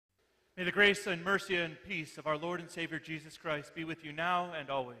May the grace and mercy and peace of our Lord and Savior Jesus Christ be with you now and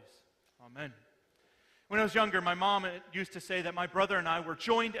always. Amen. When I was younger, my mom used to say that my brother and I were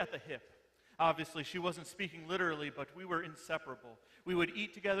joined at the hip. Obviously, she wasn't speaking literally, but we were inseparable. We would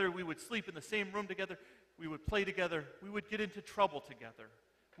eat together, we would sleep in the same room together, we would play together, we would get into trouble together.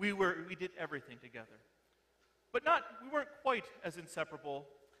 We did everything together. But we weren't quite as inseparable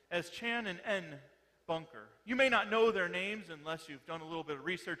as Chan and N Bunker. You may not know their names unless you've done a little bit of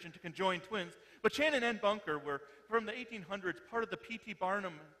research into conjoined twins, but Chan and N Bunker were, from the 1800s, part of the P.T.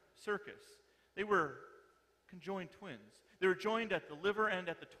 Barnum circus. They were conjoined twins. They were joined at the liver and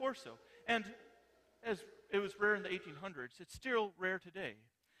at the torso. And as it was rare in the 1800s, it's still rare today.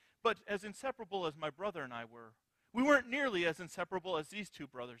 But as inseparable as my brother and I were, we weren't nearly as inseparable as these two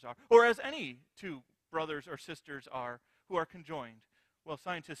brothers are, or as any two brothers or sisters are who are conjoined. Well,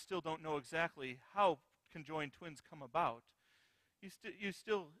 scientists still don't know exactly how conjoined twins come about. You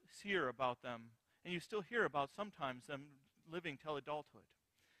still hear about them, and you still hear about sometimes them living till adulthood.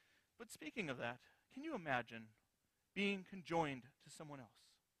 But speaking of that, can you imagine being conjoined to someone else?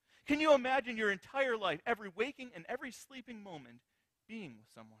 Can you imagine your entire life, every waking and every sleeping moment, being with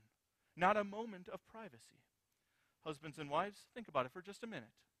someone? Not a moment of privacy. Husbands and wives, think about it for just a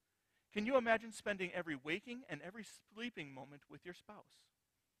minute. Can you imagine spending every waking and every sleeping moment with your spouse?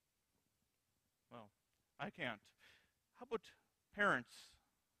 Well, I can't. How about parents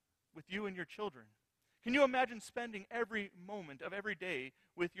with you and your children? Can you imagine spending every moment of every day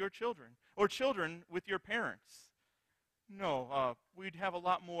with your children, or children with your parents? No, we'd have a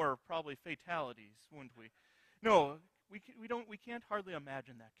lot more probably fatalities, wouldn't we? No, we can't hardly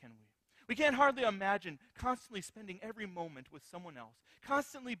imagine that, can we? We can't hardly imagine constantly spending every moment with someone else,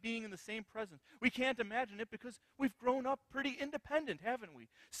 constantly being in the same presence. We can't imagine it because we've grown up pretty independent, haven't we?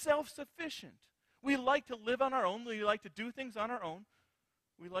 Self-sufficient. We like to live on our own. We like to do things on our own.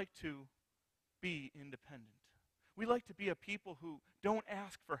 We like to be independent. We like to be a people who don't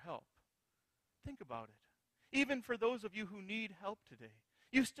ask for help. Think about it. Even for those of you who need help today,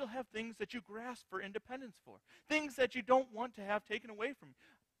 you still have things that you grasp for independence for, things that you don't want to have taken away from you.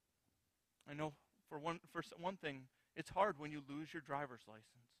 I know for one thing, it's hard when you lose your driver's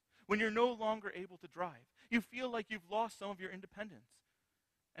license, when you're no longer able to drive. You feel like you've lost some of your independence.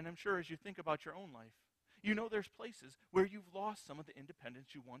 And I'm sure as you think about your own life, you know there's places where you've lost some of the independence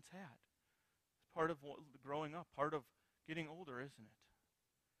you once had. It's part of growing up, part of getting older, isn't it?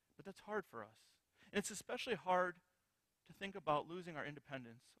 But that's hard for us. And it's especially hard to think about losing our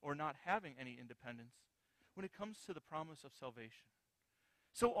independence or not having any independence when it comes to the promise of salvation.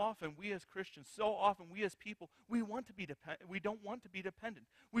 So often, we as Christians, so often we as people, we don't want to be dependent.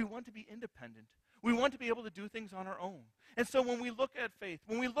 We want to be independent. We want to be able to do things on our own. And so when we look at faith,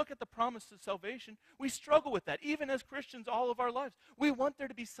 when we look at the promise of salvation, we struggle with that, even as Christians all of our lives. We want there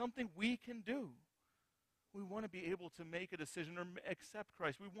to be something we can do. We want to be able to make a decision or accept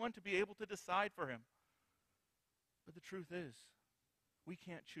Christ. We want to be able to decide for him. But the truth is, we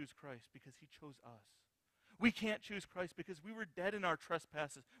can't choose Christ because he chose us. We can't choose Christ because we were dead in our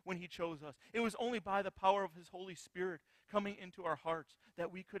trespasses when he chose us. It was only by the power of his Holy Spirit coming into our hearts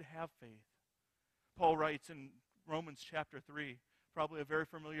that we could have faith. Paul writes in Romans chapter 3, probably a very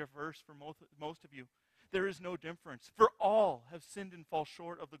familiar verse for most of you, there is no difference, for all have sinned and fall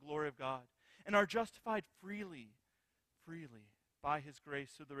short of the glory of God, and are justified freely by his grace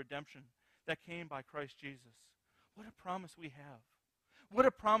through the redemption that came by Christ Jesus. What a promise we have. What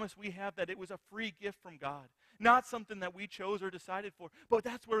a promise we have that it was a free gift from God. Not something that we chose or decided for. But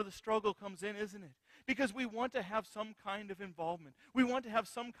that's where the struggle comes in, isn't it? Because we want to have some kind of involvement. We want to have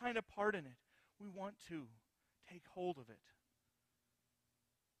some kind of part in it. We want to take hold of it.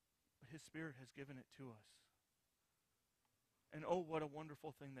 But his Spirit has given it to us. And oh, what a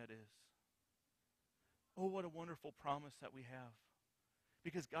wonderful thing that is. Oh, what a wonderful promise that we have.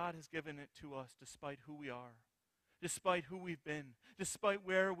 Because God has given it to us despite who we are. Despite who we've been, despite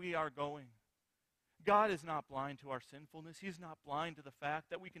where we are going. God is not blind to our sinfulness. He's not blind to the fact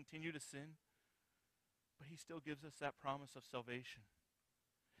that we continue to sin. But he still gives us that promise of salvation.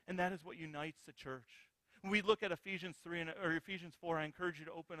 And that is what unites the church. When we look at Ephesians 4, I encourage you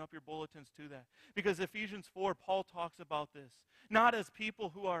to open up your bulletins to that. Because Ephesians 4, Paul talks about this. Not as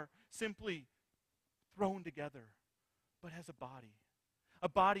people who are simply thrown together, but as a body. A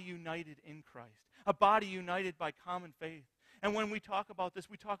body united in Christ. A body united by common faith. And when we talk about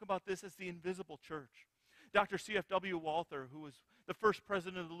this as the invisible church. Dr. C.F.W. Walther, who was the first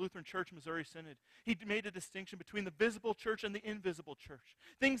president of the Lutheran Church Missouri Synod, he made a distinction between the visible church and the invisible church.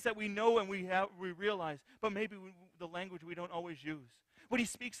 Things that we know and we realize, but maybe the language we don't always use. When he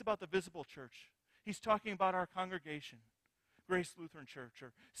speaks about the visible church, he's talking about our congregation. Grace Lutheran Church,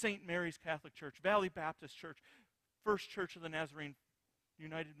 or St. Mary's Catholic Church, Valley Baptist Church, First Church of the Nazarene,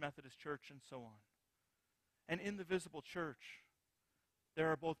 United Methodist Church, and so on. And in the visible church, there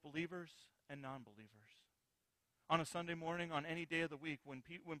are both believers and non-believers. On a Sunday morning, on any day of the week, when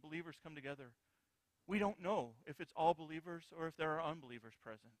believers come together, we don't know if it's all believers or if there are unbelievers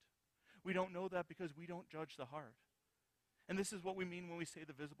present. We don't know that because we don't judge the heart. And this is what we mean when we say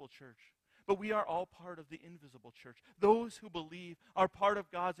the visible church. But we are all part of the invisible church. Those who believe are part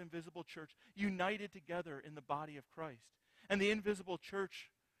of God's invisible church, united together in the body of Christ. And the invisible church,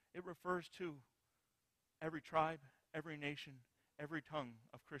 it refers to every tribe, every nation, every tongue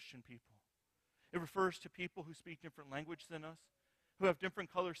of Christian people. It refers to people who speak different language than us, who have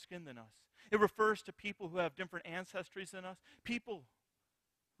different color skin than us. It refers to people who have different ancestries than us, people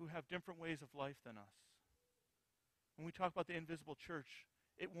who have different ways of life than us. When we talk about the invisible church,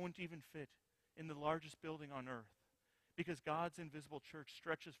 it won't even fit in the largest building on earth, because God's invisible church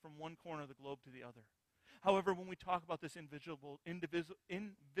stretches from one corner of the globe to the other. However, when we talk about this invisible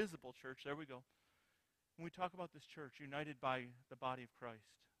church, there we go. When we talk about this church united by the body of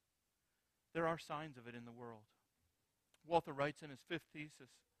Christ, there are signs of it in the world. Walther writes in his fifth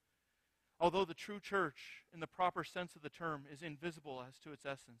thesis, although the true church, in the proper sense of the term, is invisible as to its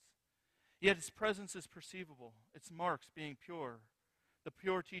essence, yet its presence is perceivable, its marks being pure, the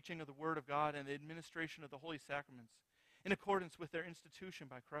pure teaching of the Word of God and the administration of the holy sacraments, in accordance with their institution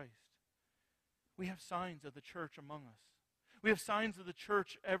by Christ. We have signs of the church among us. We have signs of the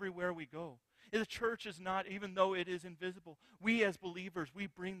church everywhere we go. The church is not, even though it is invisible, we as believers, we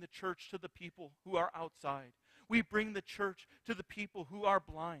bring the church to the people who are outside. We bring the church to the people who are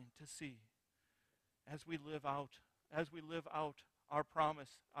blind to see. As we live out our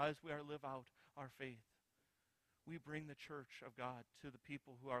promise, as we live out our faith, we bring the church of God to the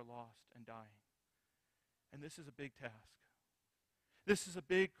people who are lost and dying. And this is a big task. This is a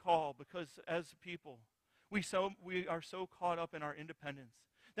big call, because as people, we are so caught up in our independence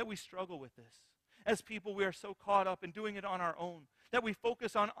that we struggle with this. As people, we are so caught up in doing it on our own that we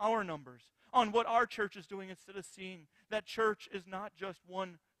focus on our numbers, on what our church is doing, instead of seeing that church is not just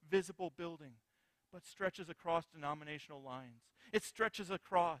one visible building, but stretches across denominational lines. It stretches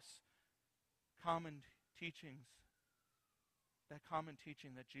across common teachings, that common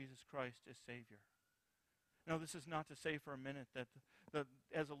teaching that Jesus Christ is Savior. Now, this is not to say for a minute that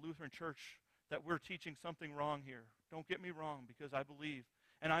as a Lutheran church that we're teaching something wrong here. Don't get me wrong, because I believe,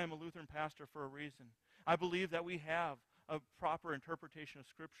 and I am a Lutheran pastor for a reason, I believe that we have a proper interpretation of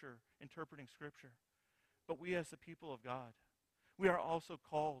Scripture, interpreting Scripture. But we as the people of God, we are also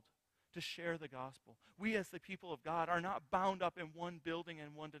called to share the gospel. We as the people of God are not bound up in one building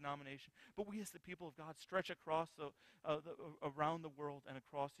and one denomination, but we as the people of God stretch across around the world and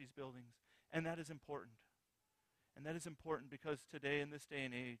across these buildings. And that is important. And that is important because today, in this day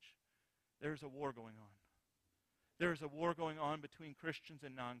and age, there's a war going on. There's a war going on between Christians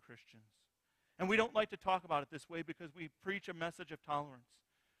and non-Christians. And we don't like to talk about it this way because we preach a message of tolerance.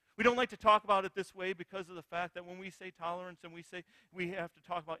 We don't like to talk about it this way because of the fact that when we say tolerance and we say we have to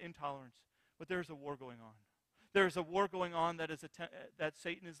talk about intolerance, but there's a war going on. There's a war going on that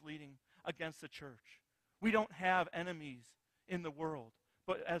Satan is leading against the church. We don't have enemies in the world,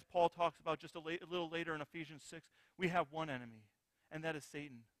 but as Paul talks about just a little later in Ephesians 6, we have one enemy, and that is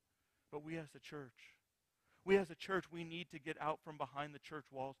Satan. But we as a church, we need to get out from behind the church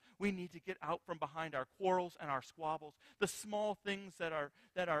walls. We need to get out from behind our quarrels and our squabbles, the small things that are,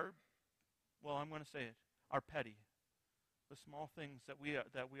 well, I'm going to say it, are petty. The small things that lead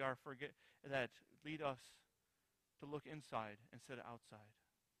us to look inside instead of outside.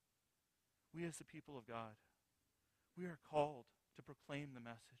 We as the people of God, we are called to proclaim the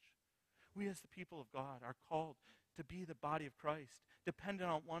message. We as the people of God are called to be the body of Christ, dependent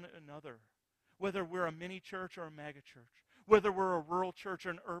on one another. Whether we're a mini church or a mega church, whether we're a rural church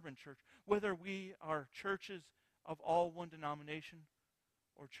or an urban church, whether we are churches of all one denomination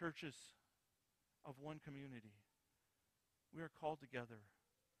or churches of one community, we are called together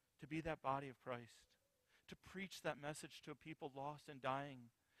to be that body of Christ, to preach that message to people lost and dying,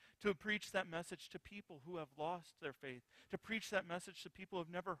 to preach that message to people who have lost their faith, to preach that message to people who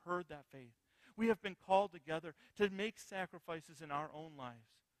have never heard that faith. We have been called together to make sacrifices in our own lives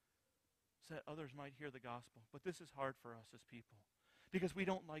so that others might hear the gospel. But this is hard for us as people because we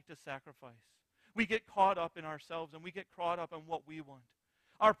don't like to sacrifice. We get caught up in ourselves and we get caught up in what we want.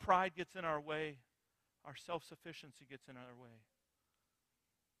 Our pride gets in our way. Our self-sufficiency gets in our way.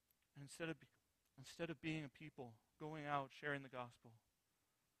 And instead of being a people going out sharing the gospel,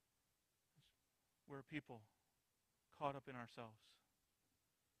 we're a people caught up in ourselves.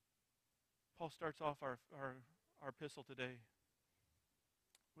 Paul starts off our epistle today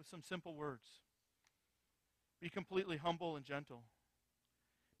with some simple words. Be completely humble and gentle.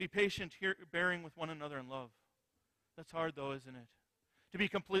 Be patient, bearing with one another in love. That's hard though, isn't it? To be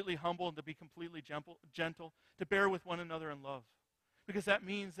completely humble and to be completely gentle, to bear with one another in love. Because that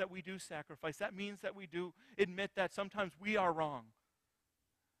means that we do sacrifice. That means that we do admit that sometimes we are wrong.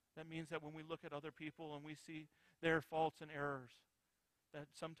 That means that when we look at other people and we see their faults and errors, that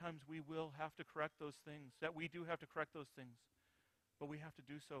sometimes we will have to correct those things, that we do have to correct those things. But we have to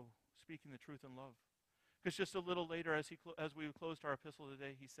do so speaking the truth in love. Because just a little later, as we closed our epistle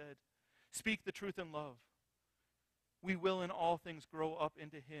today, he said, speak the truth in love. We will in all things grow up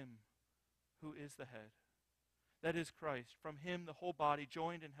into him who is the head. That is Christ. From him the whole body,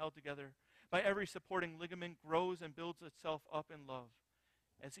 joined and held together by every supporting ligament, grows and builds itself up in love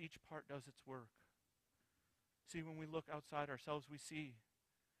as each part does its work. See, when we look outside ourselves, we see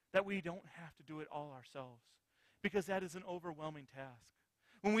that we don't have to do it all ourselves, because that is an overwhelming task.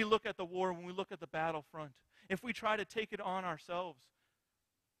 When we look at the war, when we look at the battlefront, if we try to take it on ourselves,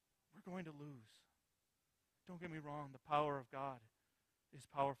 we're going to lose. Don't get me wrong, the power of God is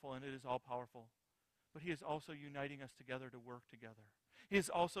powerful and it is all powerful. But he is also uniting us together to work together. He is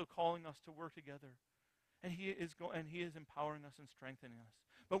also calling us to work together. And he is empowering us and strengthening us.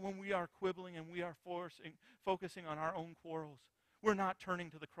 But when we are quibbling and we are focusing on our own quarrels, we're not turning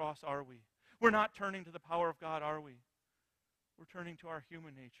to the cross, are we? We're not turning to the power of God, are we? We're turning to our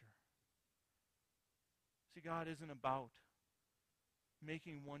human nature. See, God isn't about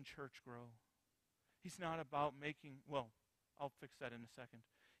making one church grow. He's not about I'll fix that in a second.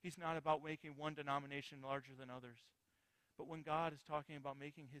 He's not about making one denomination larger than others. But when God is talking about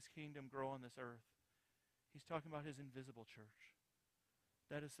making his kingdom grow on this earth, he's talking about his invisible church.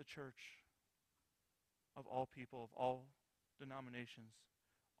 That is the church of all people, of all denominations,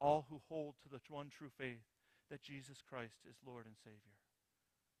 all who hold to the one true faith that Jesus Christ is Lord and Savior.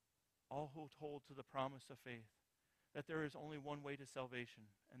 All who hold to the promise of faith that there is only one way to salvation,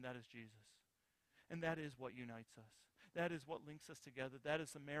 and that is Jesus. And that is what unites us. That is what links us together. That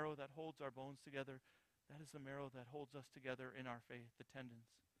is the marrow that holds our bones together. That is the marrow that holds us together in our faith, the tendons.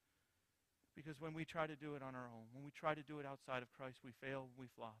 Because when we try to do it on our own, when we try to do it outside of Christ, we fail, we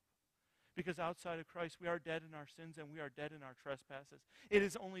flop. Because outside of Christ, we are dead in our sins and we are dead in our trespasses. It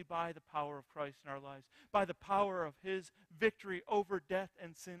is only by the power of Christ in our lives, by the power of his victory over death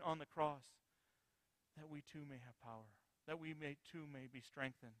and sin on the cross, that we too may have power, that we too may be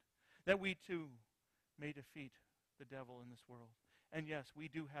strengthened, that we too may defeat the devil in this world. And yes, we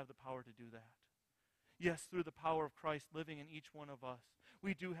do have the power to do that. Yes, through the power of Christ living in each one of us,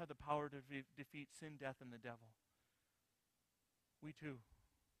 we do have the power to defeat sin, death, and the devil. We too,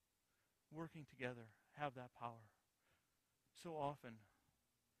 working together, have that power. So often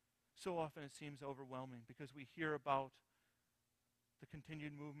it seems overwhelming because we hear about the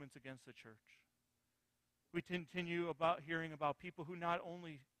continued movements against the church. We continue about hearing about people who not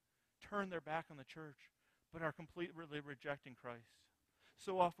only turn their back on the church, but are completely rejecting Christ.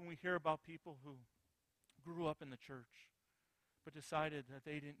 So often we hear about people who grew up in the church, but decided that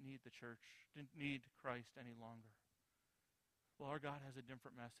they didn't need the church, didn't need Christ any longer. Well, our God has a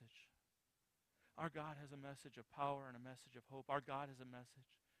different message. Our God has a message of power and a message of hope. Our God has a message.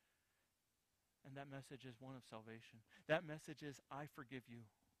 And that message is one of salvation. That message is, I forgive you.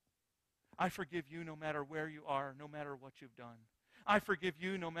 I forgive you no matter where you are, no matter what you've done. I forgive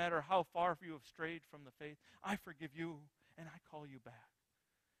you no matter how far you have strayed from the faith. I forgive you and I call you back.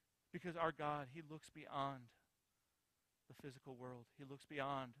 Because our God, he looks beyond the physical world. He looks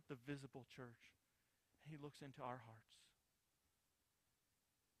beyond the visible church. He looks into our hearts.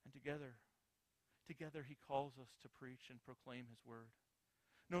 And together he calls us to preach and proclaim his word.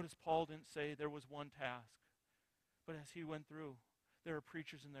 Notice Paul didn't say there was one task. But as he went through, there are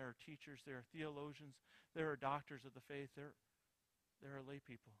preachers and there are teachers, there are theologians, there are doctors of the faith, there are lay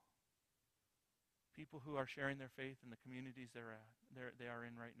people. People who are sharing their faith in the communities they are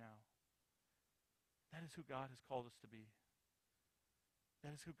in right now. That is who God has called us to be.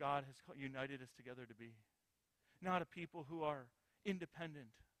 That is who God has united us together to be. Not a people who are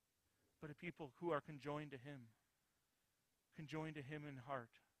independent, but a people who are conjoined to him in heart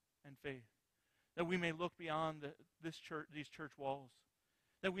and faith. That we may look beyond these church walls.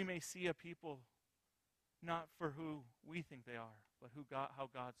 That we may see a people not for who we think they are, but how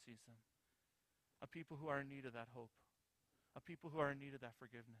God sees them. A people who are in need of that hope. A people who are in need of that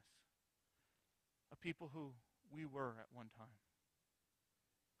forgiveness. A people who we were at one time.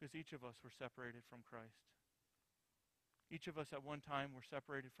 Because each of us were separated from Christ. Each of us at one time were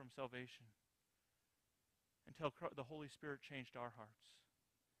separated from salvation. Until the Holy Spirit changed our hearts.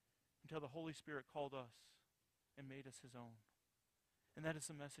 Until the Holy Spirit called us and made us his own. And that is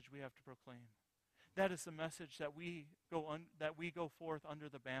the message we have to proclaim. That is the message that we go forth under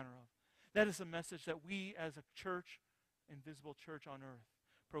the banner of. That is the message that we as a church, invisible church on earth,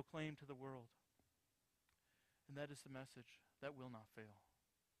 proclaim to the world. And that is the message that will not fail.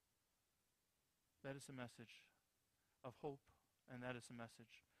 That is the message of hope, and that is the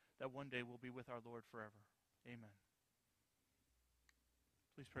message that one day we'll be with our Lord forever. Amen.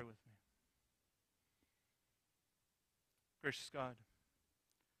 Please pray with me. Gracious God,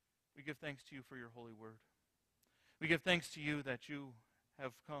 we give thanks to you for your holy word. We give thanks to you that you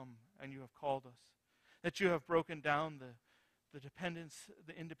have come and you have called us, that you have broken down the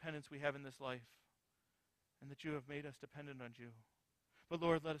independence we have in this life, and that you have made us dependent on you. But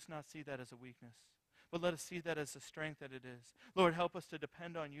Lord, let us not see that as a weakness, but let us see that as the strength that it is. Lord, help us to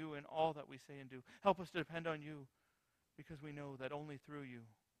depend on you in all that we say and do. Help us to depend on you because we know that only through you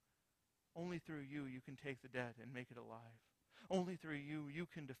can take the dead and make it alive. Only through you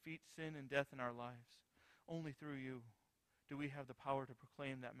can defeat sin and death in our lives. Only through you do we have the power to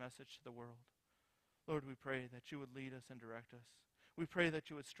proclaim that message to the world. Lord, we pray that you would lead us and direct us. We pray that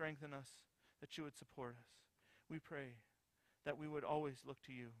you would strengthen us, that you would support us. We pray that we would always look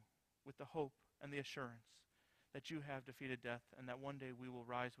to you with the hope and the assurance that you have defeated death and that one day we will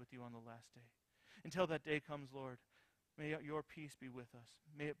rise with you on the last day. Until that day comes, Lord, may your peace be with us.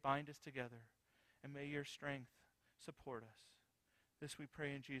 May it bind us together, and may your strength support us. This we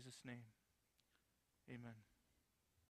pray in Jesus' name. Amen.